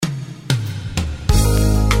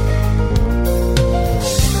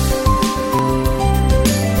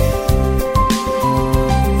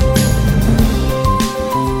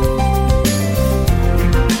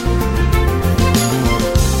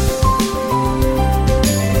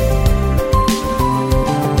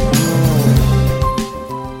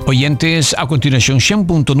Oyentes, a continuación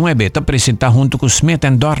 100.9 te presenta junto con Smith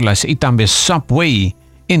and Dorlas y también Subway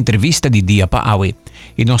Entrevista di dia pa awe.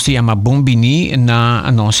 E nós temos bombini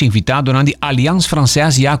na nosso invitado na Aliança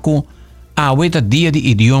Française jaco awe ta dia de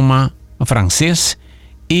idioma francês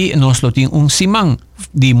e nós temos simang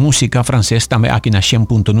de música francês também aqui na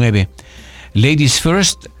 100.9. Ladies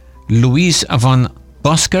first, Lois van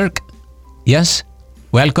Buskirk. Yes,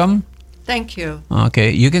 welcome. Thank you.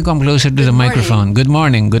 Okay, you can come closer to the microphone. Good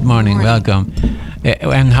morning, welcome.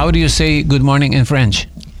 And how do you say good morning in French?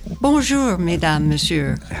 Bonjour, mesdames,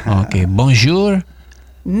 monsieur. Okay, bonjour.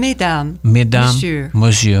 Mesdames,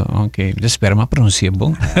 monsieur. Okay, espero ma pronuncia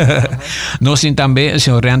bom. Nós temos também o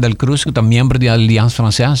senhor Randall Croes, que é membro da Aliança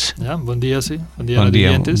Française. Ja, bom dia, sim. Bom dia,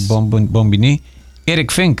 audientes. Bom dia.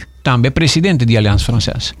 Eric Vinck, também presidente da Aliança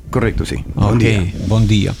Française. Correto, sim. Okay, bom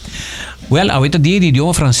dia. Well, awita dia de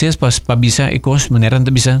idioma francês para bisa ikos maneira de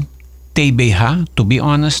bisa TBH, to be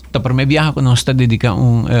honest, ta per me viaja con nos ta dedica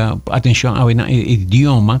atención a un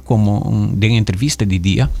idioma como de entrevista di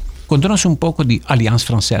dia. Contanos un poco di Aliança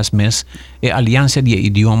Française mes e aliança de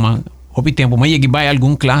idioma. Hopi tempo, mas eu vai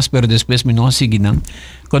algum classe, pero depois me não seguiram.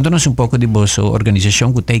 Contanos un poco di vossa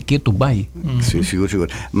organização que tem que tu vai. Sim, seguro.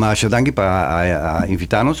 Mas danke para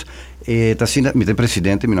invitar-nos. Tasina, mit dem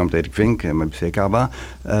Presidente, meu nome é Eric Vinck, mas acaba,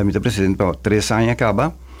 mit dem Presidente para 3 anos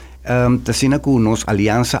acaba. Tasina com nos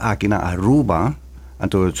aliança aqui na Aruba,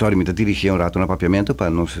 então, sorry, me dirigi rato no papiamento para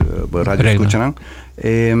nos rádio escutar.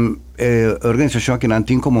 A organização aqui não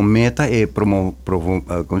tem como meta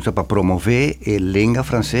para promover a língua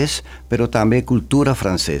francesa, mas também cultura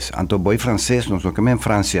francesa. Então, boi francês não só que em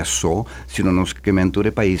França só, sino nos que em todo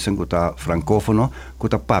o país que está francófono, que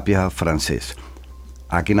está papia francês.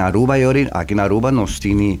 Aqui na Aruba nós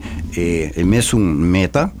temos a mesma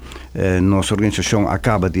meta. Nossa organização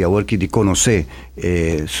acaba de agora de conhecer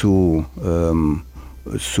seu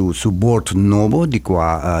board novo, de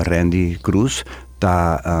qual Randall Croes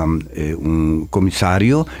está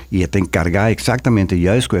comissário e está encarregado exatamente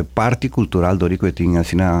isso que é parte cultural do que tem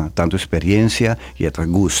assim tanto experiência e ela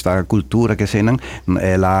gosta da cultura que senão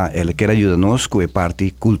ela quer ajudar-nos com a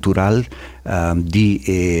parte cultural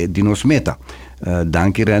de nos meta.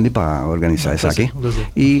 Danke Randy para organizar isso aqui.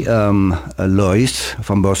 E Lois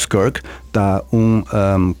van Buskirk está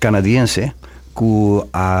canadense que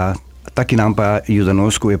está aqui para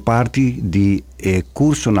ajudar-nos com a parte de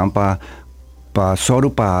curso para só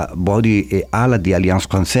para body ala de Aliança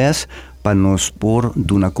Française para nos pôr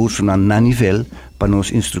de um curso na nível para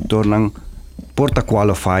nos instrutor não porta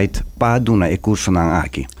qualified para dar um curso na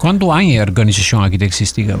aqui. Quanto anos a organização aqui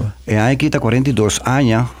existe? Aqui está 42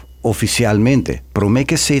 anos. Oficialmente, pero me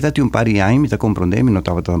que seja de par de anos, me compreender, não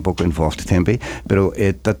estava tampouco envolvido tempo, pero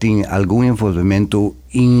tem algum envolvimento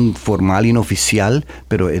informal, inoficial,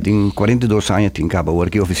 pero tem 42 anos tem acaba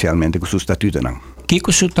work oficialmente com seu estatuto não. Que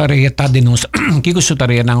é a tarefa de nós? Que é a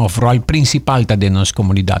tarefa o rol principal da nossa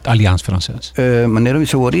comunidade Aliança Française? Maneira de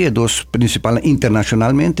saber é dos principais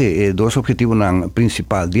internacionalmente, dos objetivos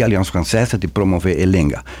principal da Aliança Française de promover a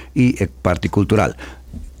língua e a parte cultural.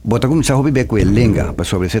 Bota começar a viver com a língua, para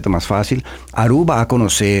sobre ser mais fácil. Aruba a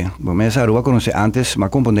conhecer antes, mas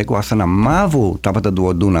compreender que hasta na Mavo estava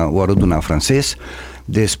do na francês.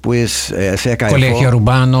 Depois se caiu colégio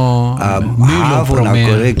urbano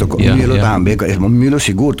correto Milo também é Milo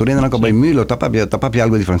seguro tu ainda não acabou Milo tá para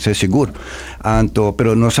algo de francês seguro então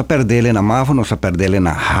pero não se perdele na Mavo não se perdele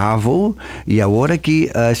na Havo e agora que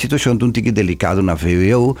a situação um tique delicado na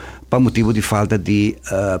VU para motivo de falta de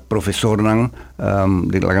professor não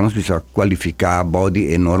de lá que nós precisa qualificar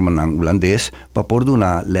body enorme não holandês para pôr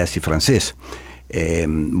na leste francês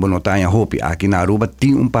bonotanha hope aqui na Aruba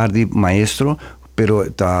tem par de maestro pero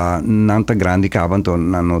está não tá grande que então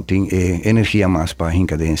não tem energia mais para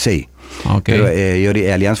hincar em si. Okay. Pero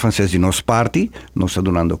a Aliança Française de nossa parte nós está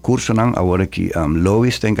dando curso não agora que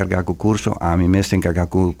Lois tem encarregado com o curso a mim mesmo tem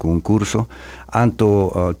encarregado com o curso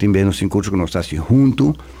então também nós tem curso que nós está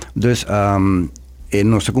junto então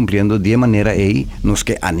nós está cumprindo de maneira aí nós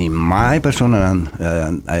que animar a pessoa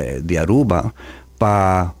de Aruba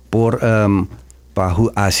para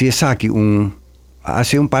assim aqui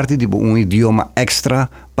hace parte de idioma extra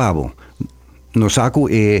pavo. Nos saco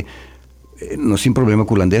no sin problema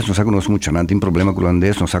con holandés, nos saco no mucho nada, problema con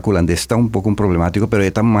holandés, nos saco holandés está un poco problemático, pero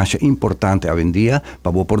es tan más importante hoy en día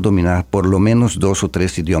para por dominar por lo menos 2 o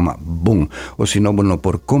 3 idiomas, boom, o si no, bueno,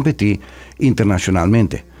 por competir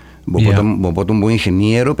internacionalmente. Vos un buen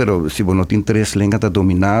ingeniero, pero si vos no tienes 3 lenguas para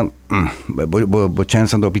dominar, vos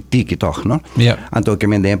chance de pitiki toch, ¿no? Entonces, que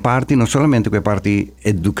me den parte, no solamente que parte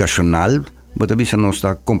educacional, mas também se nós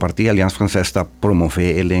está compartilhando a Aliança Française está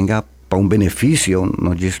promover a língua para un beneficio,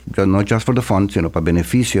 no just for the fun, sino para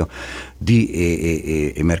beneficio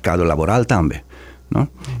di mercado laboral también, no?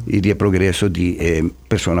 Y di progreso di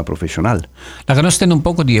persona professional. La que nos tiene un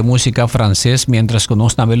poco de música francés mientras que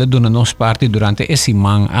nos navele nos parte durante esse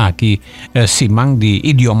mang aqui, simang di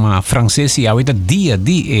idioma francês e ahorita dia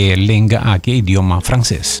di lingua aqui idioma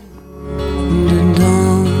francês.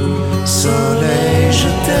 Dedans, soleil, je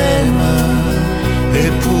t'aime,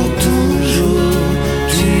 et pour toujours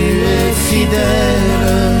tu es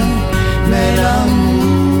fidèle, mais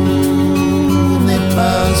l'amour n'est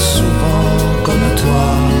pas souvent comme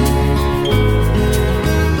toi.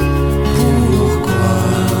 Pourquoi?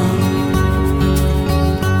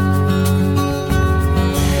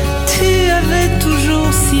 Tu avais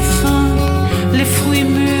toujours si faim, les fruits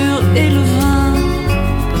mûrs et le vin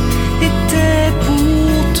étaient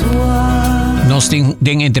pour toi. Nos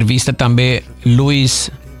tem entrevista também Lois,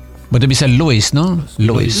 wat heb je Lois, no?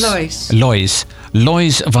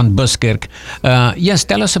 Lois van Buskirk. Yes,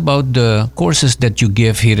 tell us about the courses that you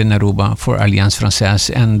give here in Aruba for Alliance Française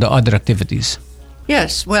and the other activities.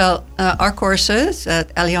 Yes, well, our courses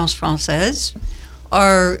at Alliance Française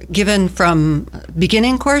are given from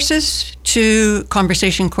beginning courses to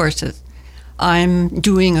conversation courses. I'm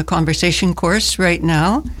doing a conversation course right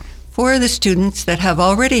now for the students that have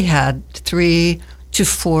already had 3 to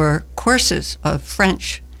 4 courses of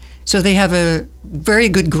French. So they have a very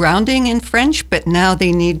good grounding in French, but now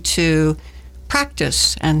they need to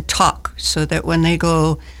practice and talk so that when they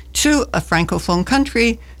go to a Francophone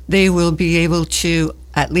country, they will be able to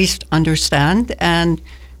at least understand and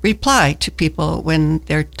reply to people when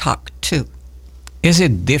they're talked to. Is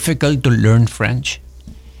it difficult to learn French?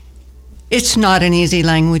 It's not an easy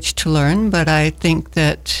language to learn, but I think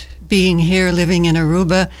that being here, living in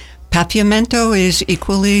Aruba, papiamento is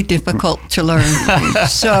equally difficult to learn.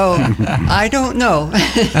 So I don't know.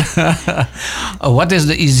 What is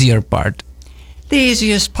the easier part? The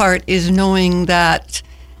easiest part is knowing that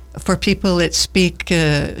for people that speak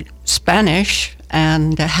Spanish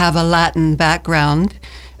and have a Latin background,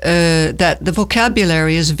 that the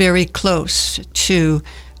vocabulary is very close to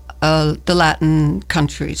the Latin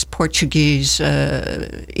countries, Portuguese,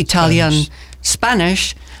 Italian,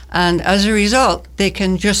 Spanish, and as a result, they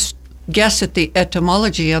can just guess at the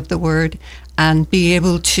etymology of the word and be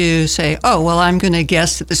able to say, oh, well, I'm going to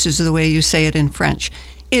guess that this is the way you say it in French.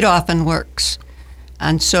 It often works.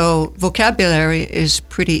 And so vocabulary is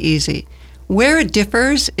pretty easy. Where it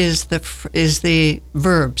differs is the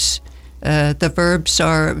verbs. The verbs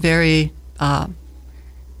are very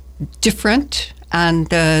different, and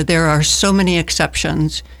there are so many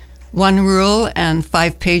exceptions. 1 rule and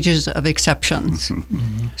 5 pages of exceptions.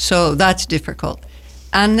 So that's difficult.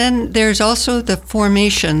 And then there's also the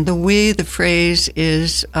formation, the way the phrase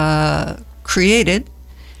is created,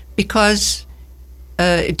 because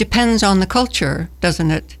it depends on the culture,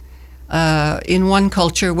 doesn't it? In one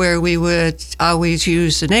culture where we would always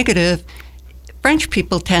use the negative, French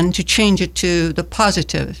people tend to change it to the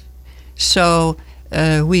positive. So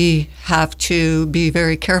we have to be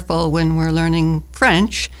very careful when we're learning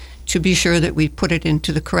French to be sure that we put it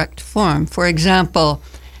into the correct form. For example,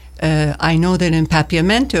 I know that in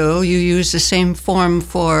papiamento you use the same form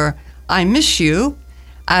for I miss you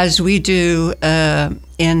as we do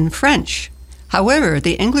in French. However,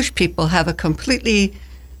 the English people have a completely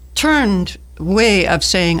turned way of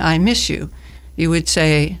saying I miss you. You would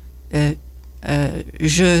say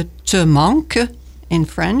je te manque in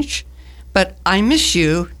French, but I miss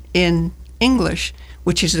you in English,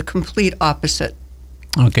 which is the complete opposite.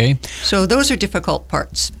 Okay. So those are difficult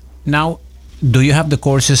parts. Now, do you have the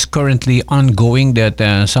courses currently ongoing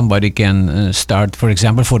that somebody can start, for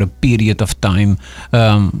example, for a period of time?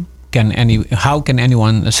 How can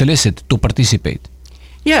anyone solicit to participate?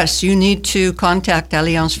 Yes, you need to contact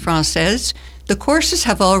Alliance Française. The courses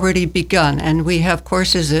have already begun, and we have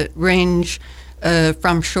courses that range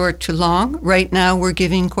from short to long. Right now, we're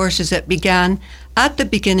giving courses that began at the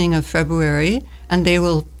beginning of February, and they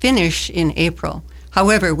will finish in April.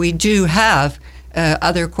 However, we do have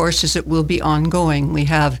other courses that will be ongoing. We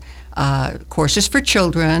have courses for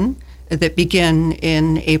children that begin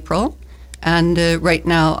in April. And right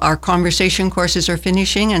now, our conversation courses are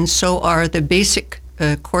finishing, and so are the basic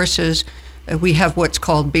courses. We have what's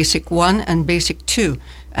called Basic 1 and Basic 2,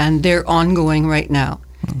 and they're ongoing right now.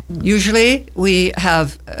 Usually, we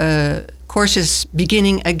have courses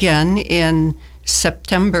beginning again in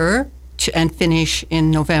September and finish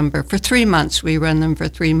in November. For 3 months, we run them for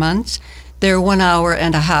 3 months. They're 1 hour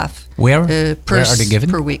and a half. Where are they given?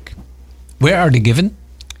 Per week. Where are they given?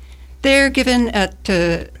 They're given at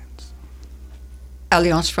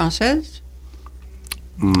Alliance Française.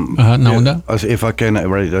 If I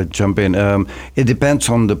can jump in, it depends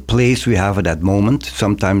on the place we have at that moment.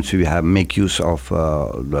 Sometimes we make use of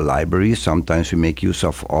the library. Sometimes we make use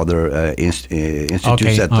of other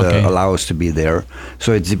institutes that allow us to be there.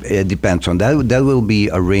 So it depends on that. That will be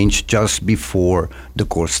arranged just before the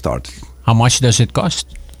course starts. How much does it cost?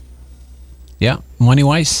 Yeah,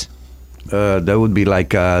 money-wise? That would be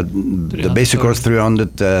like the basic course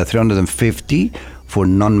 350 for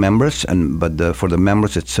non-members, but for the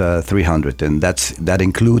members it's 300, and that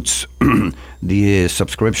includes the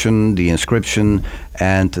subscription, the inscription,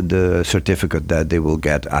 and the certificate that they will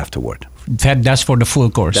get afterward. That's for the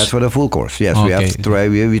full course. That's for the full course. Yes,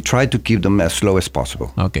 we try to keep them as low as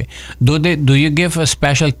possible. Okay. Do you give a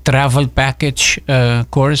special travel package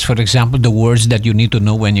course? For example, the words that you need to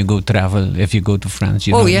know when you go travel. If you go to France,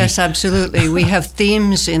 yes, absolutely. We have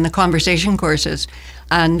themes in the conversation courses,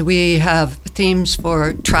 and we have themes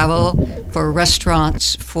for travel, for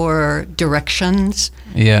restaurants, for directions,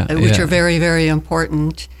 which are very, very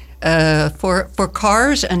important. For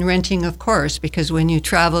cars and renting of cars, because when you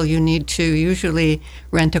travel you need to usually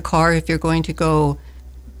rent a car if you're going to go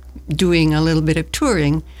doing a little bit of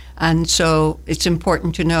touring, and so it's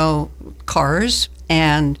important to know cars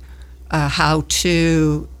and how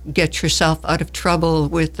to get yourself out of trouble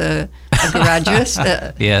with a garagist,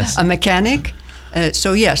 a mechanic.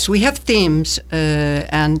 So yes, we have themes,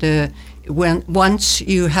 and once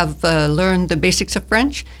you have learned the basics of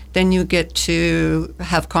French, then you get to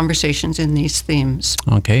have conversations in these themes.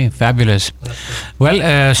 Okay, fabulous.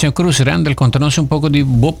 Well, Sr. Croes, Randall, conta-nos un poco di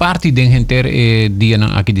boa parte din gente dia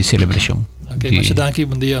na aqui de celebração. Okay, mas danke,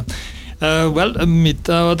 bom dia. Me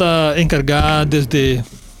estava encarregado desde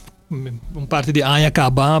parte de ano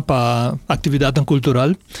acaba para atividade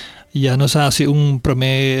cultural. Ja, nós fazemos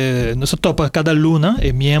nós topa cada luna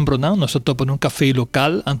é membro, não? Nós topa num café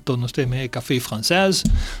local, então nós temos café Française,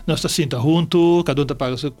 nós estamos juntos, cada um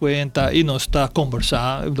paga sua conta e nós está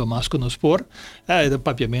conversando mais com nós de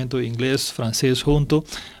papiamento inglês, francês junto,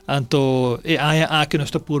 então aqui nós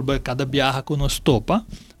está por cada viagem que nós topa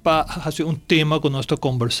para fazer tema que nós está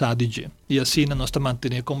conversando e assim nós está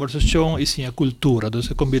mantendo a conversação e sim a cultura, então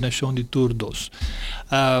a combinação de todos.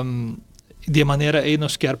 De maneira que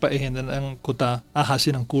nós queremos para a gente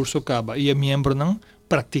fazer um curso acaba e é membro não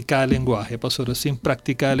praticar a linguagem, para assim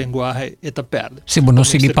praticar a linguagem é tá perto. Se você não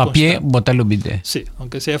seguir papel, bota lo bide. Sim,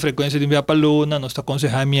 aunque seja a frequência de enviar para luna, nós está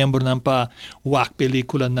aconselhando membro não para ver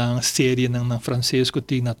película na série na francês que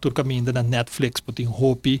tem na turcamente na Netflix, que tem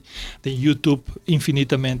Hopi, tem YouTube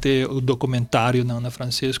infinitamente o documentário na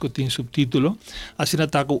francês que tem subtítulo, assim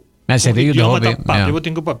está com mas é de papel, eu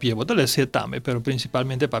tenho papel, vou ler se também, mas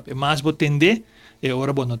principalmente papel. Mas vou entender e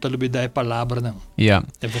agora não te olvidar a palavra não.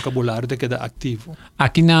 O vocabulário te queda ativo.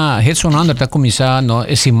 Aqui na Ressonando está começando,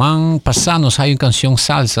 esse man passado nós hay uma canção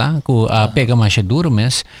salsa que pega mais duro,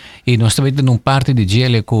 mas e nós também temos parte de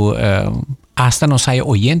gele que hasta nós hay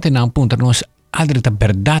oyente na ponta nós Aldrig, a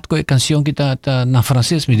verdade que a canção que está na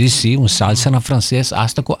francês, me diz sim, salsa na francês,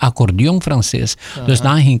 hasta com acordeão francês. Então,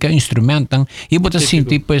 dá um instrumento, e você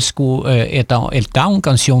sente, pois, que está uma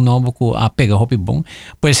canção nova que pega hopi bom,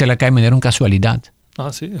 pois ela cai de maneira casualidade.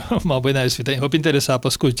 Sim, mas bem, isso tem hopi interessado para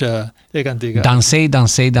escutar a cantiga. Dansei.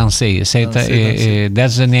 That's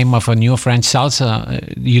the name of a new French salsa.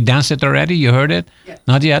 You danced it already? You heard it? Yeah.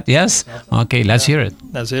 Not yet? Yes? Okay, let's hear it.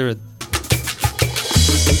 Let's hear it.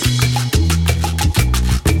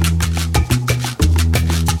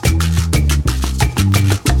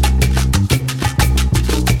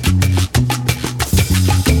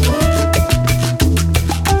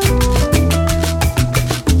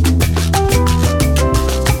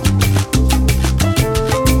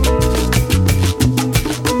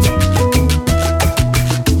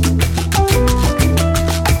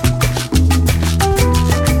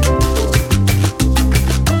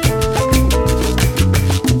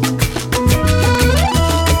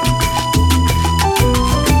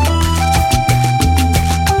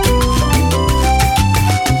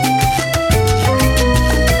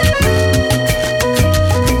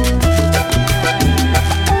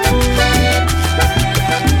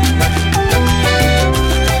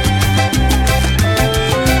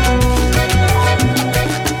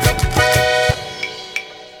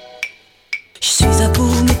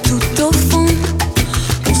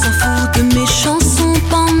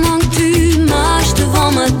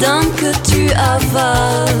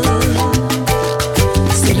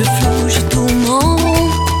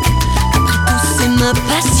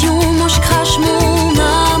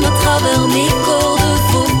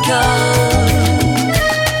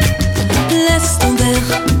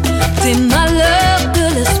 Tes malheurs de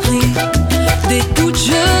l'esprit, d'écoute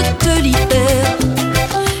je te libère.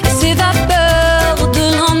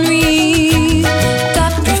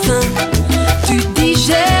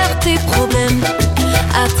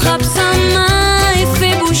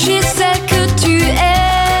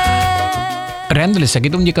 le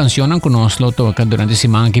sakit un canción con noslo toca durante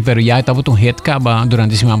semana aquí, pero ya estaba un hit caba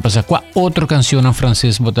durante semana pasada. ¿Cuál otra canción en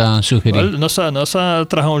francés vota sugerir? Well, nossa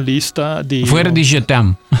trajo una lista de... Fuera de Je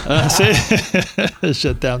t'aime. Sí,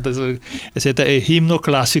 Je t'aime. Ese es el himno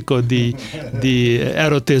clásico de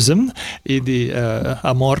erotismo y de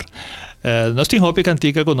amor. Nós temos hopi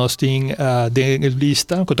cantica que nós temos de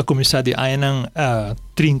lista, que está começando de anos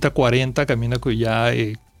 30, 40, caminha que já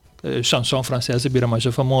chanson francesa vira mais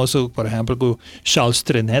famoso, por exemplo, com Charles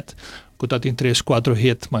Trenet, que está em 3, 4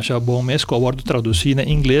 hits, mas é bom mesmo, que agora traduzido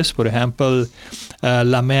em inglês, por exemplo,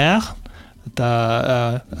 La Mer,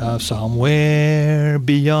 tá Somewhere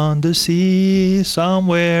Beyond the Sea,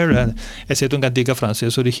 Somewhere, essa é uma cantica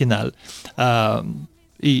francesa original.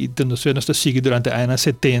 E nós seguimos durante os anos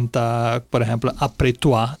 70, por exemplo, Après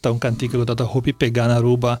Toi, tá cantiga que está hopi pegar na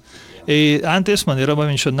Aruba. E antes, maneira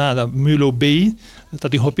mencionada, Mulot Bay, tá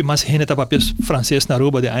tem hopi mais gente papel francês na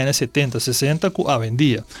Aruba de anos 70, 60, que a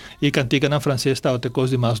vendia. E cantiga na francês tá outra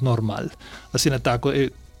coisa mais normal. Assim, tá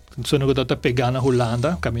sono que está pegando na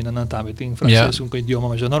Holanda, caminha na também, tem francês com idioma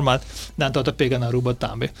mais normal, não tá pegando na Aruba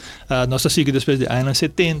também. Nós seguimos depois de anos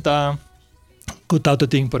 70, que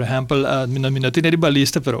tem, por exemplo, não tem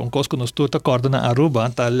ribalista, mas um coisa que nós todos acordamos na Aruba,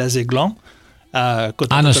 tá Les Aiglons.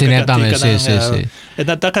 Não sei também, sim. E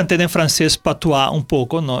tá cantando em francês patois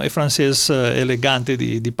pouco, não? É francês elegante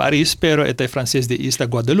de Paris, pero é francês de Isla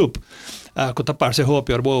Guadeloupe. Que tá parece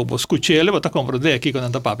hopi, orbo escuché ele, tá compreender aqui quando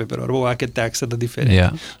tá papi, pero orbo aqui texto tá diferente.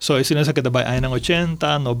 Yeah. So isso nessa que tá vai anos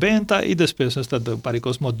 80, 90 e depois está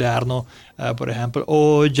paricos moderno, por exemplo,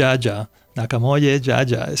 já. Nakamoye, já.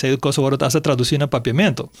 Essa é a coisa agora está traduzindo a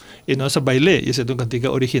papiamento. E nossa baile, essa é uma cantiga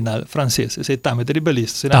original francês. Essa é também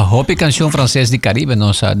tribalista. Tá, hopi canção francesa de Caribe,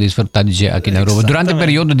 nossa desfrutar de aqui na Europa. Durante o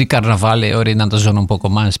período de carnaval, orienta zona pouco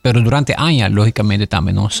mais, pero durante anos, logicamente,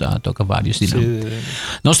 também nossa toca vários dinâmicos.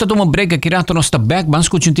 Nós estamos um break aqui, nós estamos back, vamos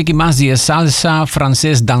escutar um pouquinho mais de salsa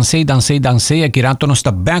francês, dansei, aqui nós estamos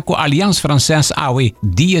back com a Aliança Française,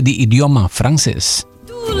 dia de idioma francês.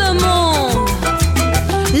 Tout le monde,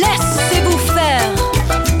 laissez-vous faire.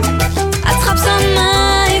 Attrape sa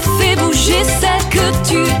main et fais bouger celle que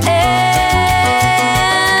tu aimes.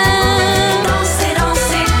 Danser,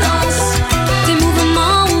 danser, danse. Tes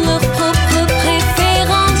mouvements ont leur propre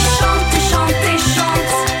préférence. Chante, chante,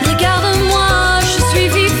 chante. Regarde-moi, je suis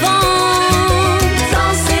vivante.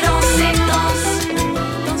 Danser, danser, danse.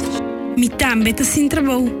 Mi também tá sem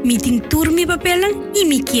trabalho. Mi tem turmi papelan e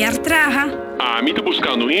mi quer traha. Me está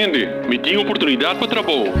buscando gente, me tem oportunidade para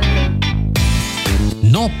trabalho.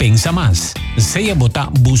 Não pensa mais. Seja você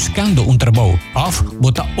buscando trabalho ou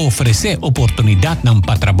você oferecer oportunidade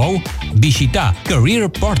para trabalho, visita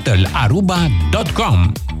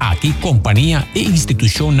careerportal.aruba.com. Aqui, companhia e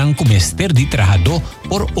instituição com mestre de trabalhador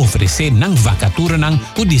por oferecer vacatura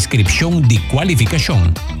com descrição de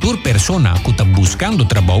qualificação. Por pessoa que está buscando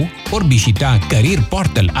trabalho, por visitar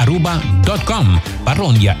careerportal.aruba.com para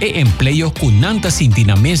onde é emprego que não está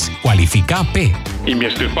sentindo mais qualificar P. E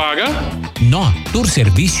mestre paga? Não, tu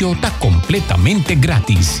serviço está completamente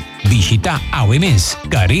grátis. Visita AWMS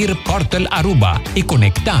Career Portal Aruba e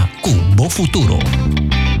conecta com o bom futuro.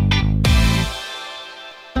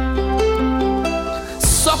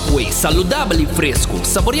 Subway, saudável e fresco.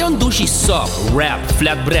 Saboreia um duche soft, wrap,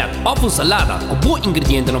 flatbread ou salada com bom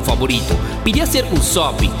ingrediente no favorito. Pide a ser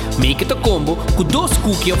Subway. Make it a combo com 2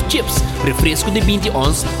 cookies of chips, refresco de 20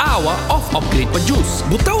 ons, água ou upgrade para juice.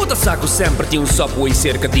 Buta outra saco sempre tem Subway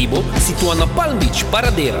cerca de Tibo, situado na Palm Beach,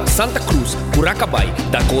 Paradera, Santa Cruz, Curacabai,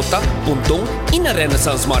 Dakota, Pontão e na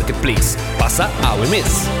Renaissance Marketplace. Passa a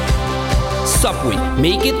OMS. Subway,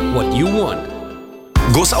 make it what you want.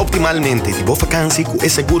 Goza optimalmente de boa vacância com o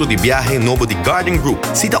seguro de viagem novo de Garden Group.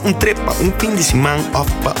 Se dá trip para fim de semana ou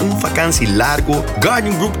para vacância largo,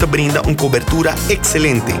 Garden Group te brinda cobertura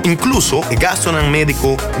excelente. Incluso o gasto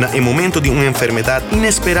médico no momento de uma enfermidade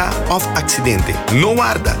inesperada ou acidente. Não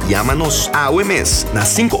guarda, chama-nos AWMS na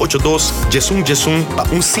 582-Jesum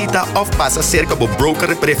para cita ou passa cerca do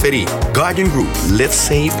broker preferido. Garden Group, live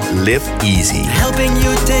safe, live easy. Helping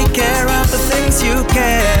you take care of the things you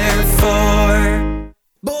care for.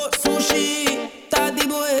 Sushi, tá de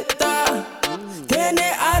boeta.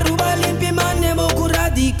 Tiene Aruba limpi manemo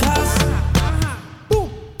curadicas.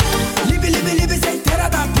 Libi, sem terra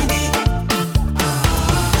da pidi.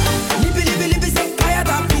 Libi, sem caia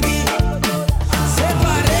da pidi.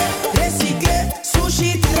 Separé, reciclé,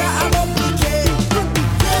 sushi tira a mão piqué.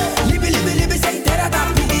 Libi, sem terra da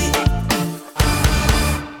pidi.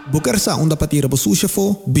 Bukersa onda patira bo sushi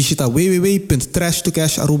fo, visita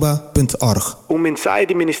www.trashtocasharuba.org. Mensagem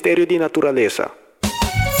do Ministério de Natureza.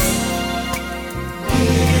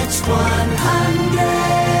 It's 100.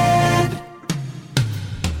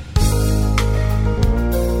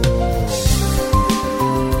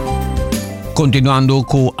 Continuando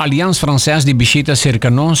con Alianza Française di Bishita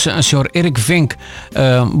cerca nos, Sr. Erik Vinck,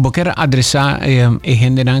 boquera adresa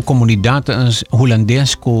en comunidad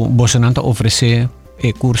holandés que Bosananta ofrece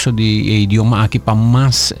curso de idioma aquí para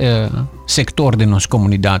más sector de nuestra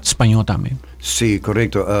comunidad española también. Sí,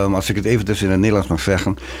 correcto. Als ik het even dus in het Nederlands mag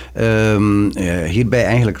zeggen. Hierbij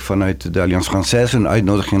eigenlijk vanuit de Alliance Française een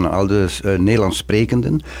uitnodiging aan al de Nederlands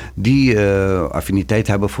sprekenden die affiniteit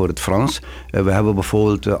hebben voor het Frans. We hebben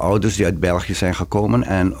bijvoorbeeld ouders die uit België zijn gekomen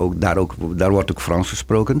en daar wordt ook Frans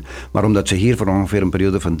gesproken. Maar omdat ze hier voor ongeveer een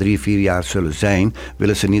periode van 3-4 jaar zullen zijn,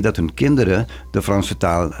 willen ze niet dat hun kinderen de Franse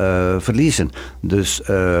taal verliezen. Dus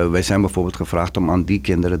wij zijn bijvoorbeeld gevraagd om aan die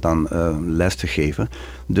kinderen dan les te geven.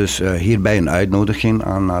 Dus hierbij een uitnodiging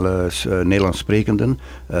aan alle Nederlands sprekenden.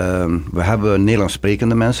 We hebben Nederlands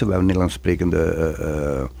sprekende mensen, we hebben Nederlands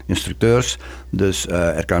sprekende instructeurs. Dus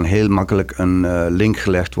er kan heel makkelijk een link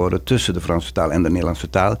gelegd worden tussen de Franse taal en de Nederlandse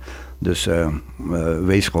taal. Dus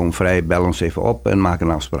wees gewoon vrij, bel ons even op en maak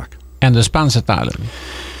een afspraak. En de Spaanse talen?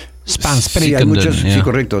 Sí,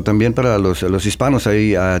 correcto. También para los hispanos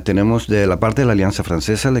ahí tenemos de la parte de la Alianza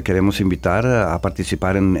Francesa, le queremos invitar a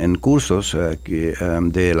participar en cursos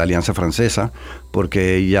de la Alianza Francesa,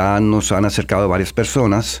 porque ya nos han acercado varias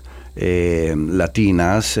personas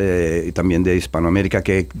latinas y también de Hispanoamérica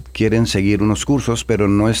que quieren seguir unos cursos, pero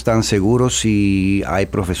no están seguros si hay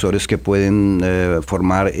profesores que pueden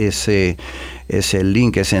formar ese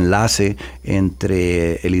link, ese enlace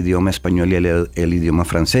entre el idioma español y el idioma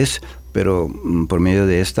francés. Pero por medio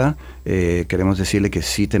de esta queremos decirle que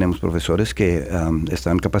sí tenemos profesores que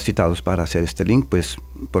están capacitados para hacer este link, pues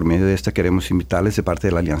por medio de esta queremos invitarles de parte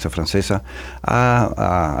de la Alianza Francesa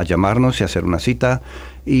a llamarnos y hacer una cita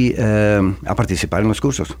y a participar en los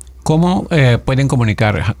cursos. ¿Cómo pueden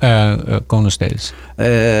comunicar con ustedes?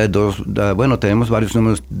 Bueno, tenemos varios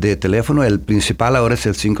números de teléfono. El principal ahora es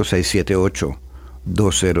el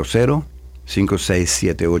 5678-200,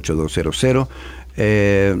 5678-200.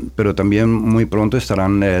 Pero también muy pronto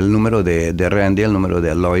estarán el número de Randy, el número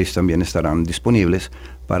de Lois también estarán disponibles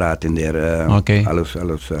para atender a los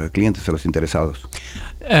clientes, a los interesados.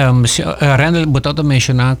 Randall, botado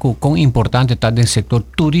mencionar cuán importante está el sector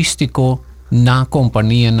turístico na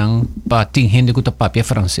compañía para gente que está papia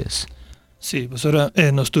francés. Sí, pues ahora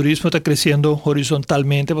nuestro turismo está creciendo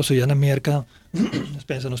horizontalmente, pues ya en América,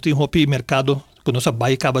 pensa, nós temos o mercado que nós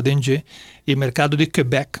vai acaba dentro, e mercado de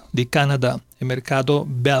Quebec, de Canadá, e mercado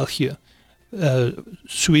Bélgica,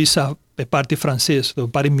 Suíça é parte francês,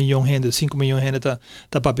 para 1 milhão de gente, 5 milhões de gente tá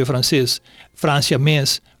papel francês, França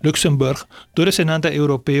mês, Luxemburgo, todo esse nada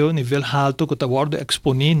europeu nível alto que tá word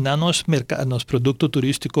exponível na nos produto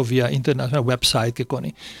turístico via internacional website que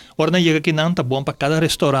coni. Ora chega aqui não tá bom para cada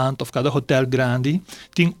restaurante ou cada hotel grande,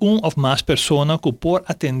 tem ou mais pessoas que por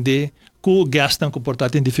atender que gastam que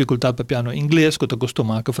portar tem dificuldade para piano inglês, que está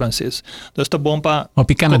acostumado com francês. Então está bom para... O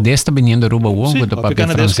canadês está vindo ruba o sim, para o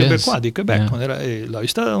canadês quebecois, de Quebec. Lá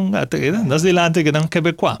está nas delante que não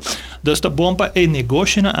quebecois. Então está bom para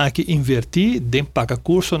negócio aqui invertir, de pagar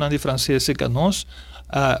curso de francês que nós,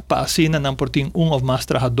 para assim não por ter ou mais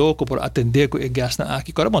trabalhador que por atender que gastam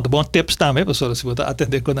aqui. Agora bom, tá bom tips também, pessoal, se você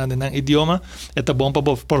atender com um idioma, é tá bom para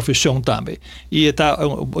profissão também. E está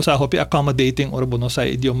sa hopi accommodating or bom nossa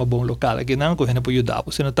idioma bom local. Aqui não que para ajudar,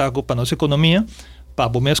 você não tá com para nossa economia, para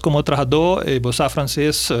bom mês como trabalhador, e você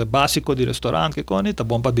francês básico de restaurante que cone, tá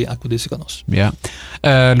bom para bem acudir com nós. Yeah.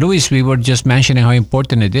 Louis, we were just mentioning how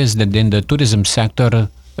important it is that in the tourism sector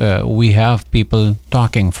we have people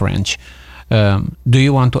talking French. Do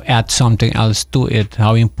you want to add something else to it?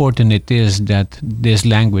 How important it is that this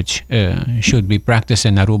language should be practiced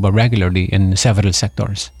in Aruba regularly in several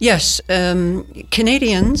sectors? Yes,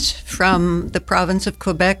 Canadians from the province of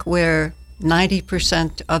Quebec, where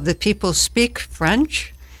 90% of the people speak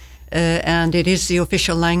French, and it is the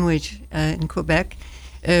official language in Quebec,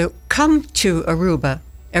 come to Aruba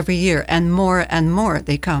every year, and more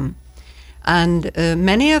they come. And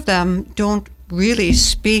many of them don't really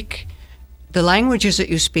speak the languages that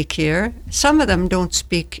you speak here. Some of them don't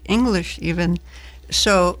speak English even.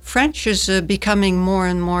 So French is becoming more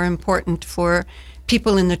and more important for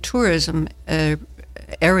people in the tourism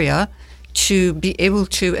area to be able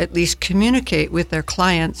to at least communicate with their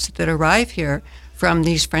clients that arrive here from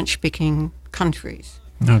these French-speaking countries.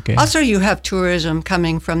 Okay. Also, you have tourism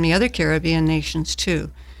coming from the other Caribbean nations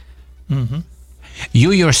too. Mm-hmm.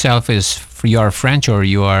 You yourself you are French or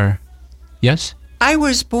you are, yes? I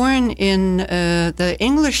was born in the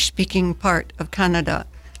English-speaking part of Canada.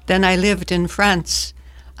 Then I lived in France,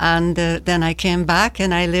 and then I came back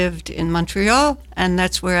and I lived in Montreal, and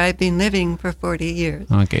that's where I've been living for 40 years.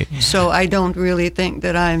 Okay. So I don't really think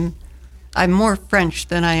that I'm I'm more French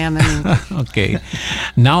than I am in English. Okay.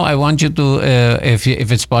 Now I want you to, if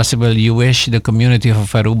it's possible, you wish the community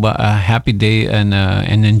of Aruba a happy day and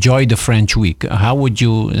enjoy the French week. How would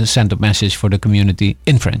you send a message for the community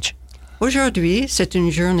in French? Aujourd'hui, c'est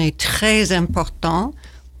une journée très importante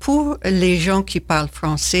pour les gens qui parlent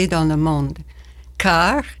français dans le monde,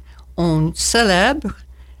 car on célèbre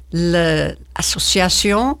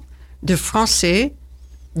l'association de Français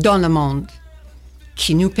dans le monde,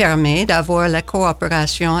 qui nous permet d'avoir la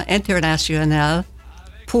coopération internationale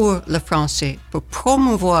pour le français, pour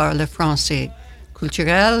promouvoir le français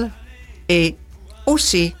culturel et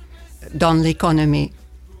aussi dans l'économie.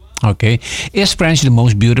 Okay. Is French the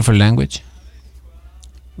most beautiful language?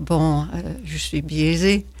 Bon, je suis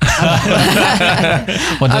biaisée.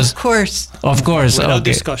 Of course. Of course. Without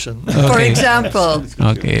Okay. discussion. For example,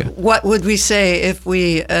 Okay. what would we say if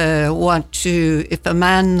we if a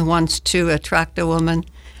man wants to attract a woman?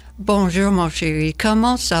 Bonjour, mon chéri,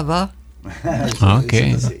 comment ça va?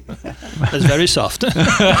 Okay. That's very soft.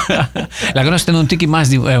 La conosco un tiki más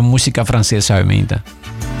di musica francese, ovviamente.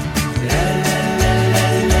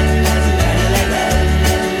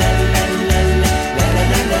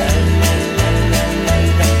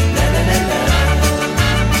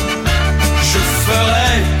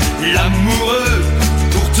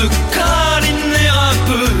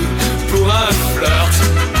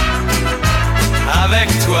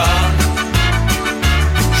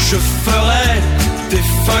 Je ferai des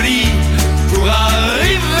folies pour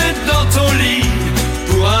arriver dans ton lit,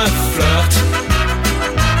 pour un flirt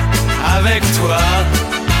avec toi,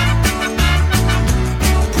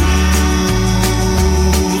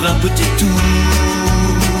 pour un petit tour,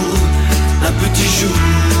 un petit jour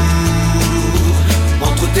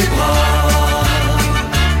entre tes bras.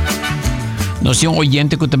 Nós um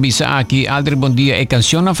oyente que tabisa aqui, Aldri, bom dia. A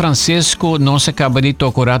canção francesco nós acaba de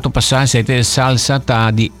tocar o passagem de salsa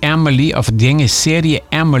tá de Emily of de série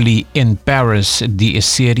Emily in Paris, de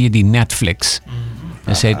série de Netflix.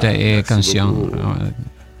 Essa é a canção.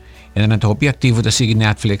 E na top ativo da seguir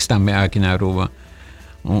Netflix também aqui na Aruba.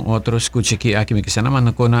 Outro escute aqui me que se nama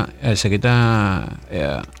na cona, essa aqui tá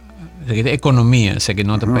economia, essa aqui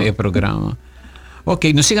não tá é programa.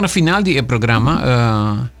 Ok, nós chegamos no final do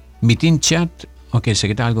programa. Meeting chat, ok,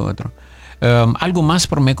 seguita algo outro. Algo mais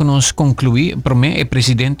para mim que nós concluir, para mim é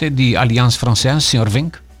presidente da Aliança Française, Sr.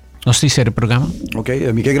 Vinck. Nós temos o programa.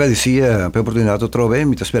 Ok, mi agradecia pela oportunidade outra vez,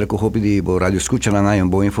 me espero que o hopi de rádio escuta na uma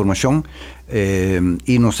boa informação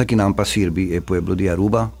e nós aqui não para servir o povo de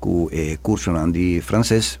Aruba com curso de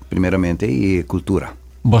francês, primeiramente, e cultura.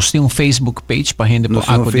 Você tem Facebook page para gente para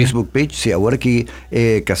acudir? Facebook page, sim. Agora que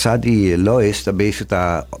casa de Lois está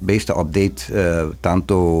besta update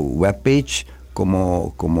tanto webpage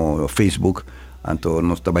como Facebook. Então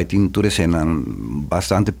nós também temos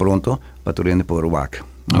bastante pronto para tu render por WAC.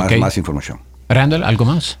 Mais informação. Randall, algo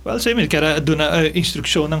mais? Well, sim, eu quero dar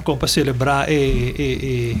instrução para celebrar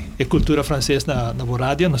a cultura francesa na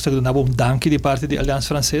rádio. Nós temos um dank de parte da Aliança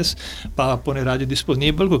Française para pôr a rádio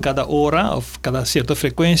disponível com cada hora ou cada certa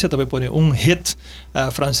frequência, também pôr hit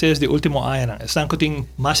francês de último ano. Estão que tem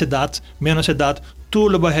mais idade, menos idade,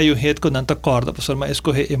 tudo vai ter hit com tanta corda, para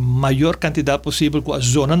escolher a maior quantidade possível com a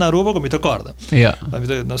zona na Aruba com muita corda. Yeah.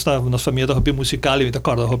 Nós família da hobby musical e muita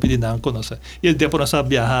corda, hobby de dank com nós. E depois nós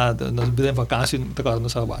viajar, nós vamos vacances, muita corda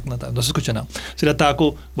nós vamos nós escutamos. Se ele está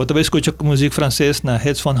com, você vai escutar música francesa na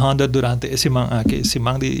Hits 100 durante esse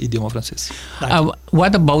semana de idioma francês.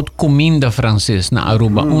 What about comida francesa na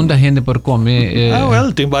Aruba? Onde a gente pode comer?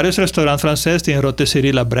 Well, tem vários restaurantes franceses, tem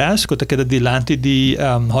Rotisserie La Bresse, que queda diante de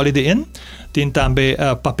Holiday Inn. Tem também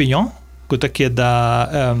Papillon, que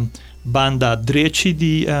queda banda direita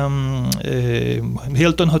de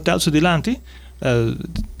Hilton Hotel, so diante.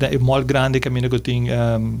 É muito grande caminho que tem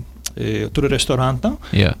outro restaurante.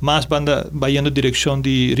 Yeah. Mas banda vai indo direção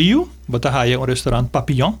de Rio, bota aí restaurante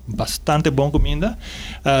Papillon, bastante bom comida.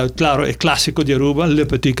 Claro, é clássico de Aruba, Le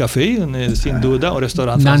Petit Café, sem dúvida,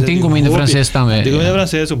 restaurante francês. Não tem comida francesa também. Tem comida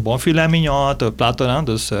francesa, bom filé mignon, prato,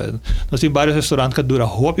 nós temos vários restaurantes que duram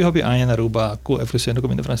hopi anos na Aruba oferecendo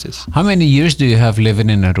comida francesa. How many years do you have living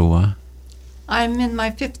in Aruba? I'm in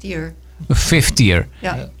my 5th year. 5th year.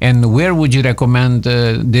 Yeah. And where would you recommend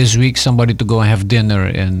this week somebody to go have dinner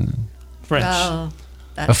in French?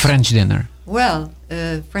 A French dinner. Well,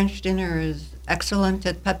 French dinner is excellent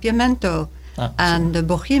at Papiamento and the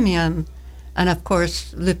Bohemian, and of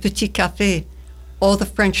course Le Petit Café. All the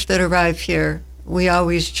French that arrive here we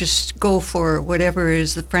always just go for whatever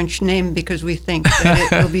is the French name because we think that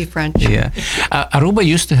it will be French. Yeah. Aruba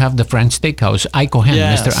used to have the French steakhouse, Ikohen,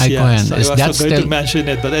 Yes, Mr. Ikohen. yes. I was going to mention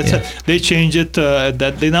it, but they changed it.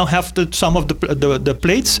 That they now have some of the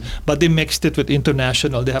plates, but they mixed it with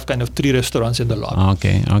International. They have kind of 3 restaurants in the lobby.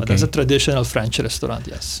 Okay. But that's a traditional French restaurant,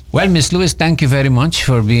 yes. Well, Miss Lewis, thank you very much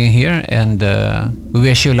for being here, and we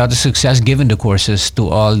wish you a lot of success giving the courses to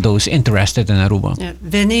all those interested in Aruba. Yeah.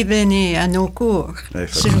 Venez à nos cours,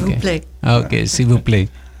 s'il vous plaît. Okay, s'il vous plaît.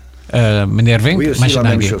 Meneer Vinck, oui, aussi la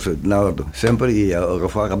même chose. Sempre y au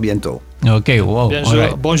revoir, à bientôt. Ok, wow.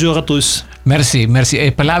 Bonjour à tous. Merci.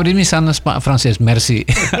 Palavra mi sa Française, merci.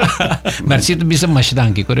 Merci to bisa mas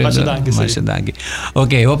danki, corretto? Mas danki.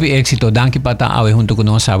 Ok, hopi éxito. Danki pata awe junto con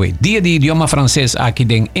nos awe. Dia di idioma francês aqui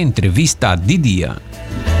den Entrevista di dia.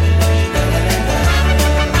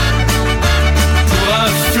 Pour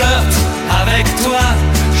un flirt avec toi,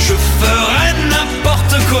 je ferai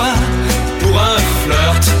n'importe quoi. Pour un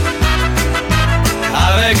flirt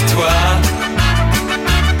avec toi,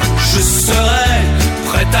 je serai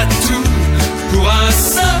prête à tout. Pour un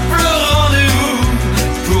simple rendez-vous,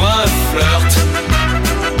 pour un flirt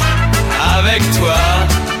avec toi.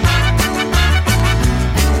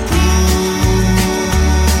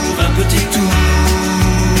 Pour un petit tour,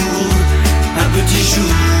 un petit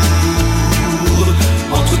jour.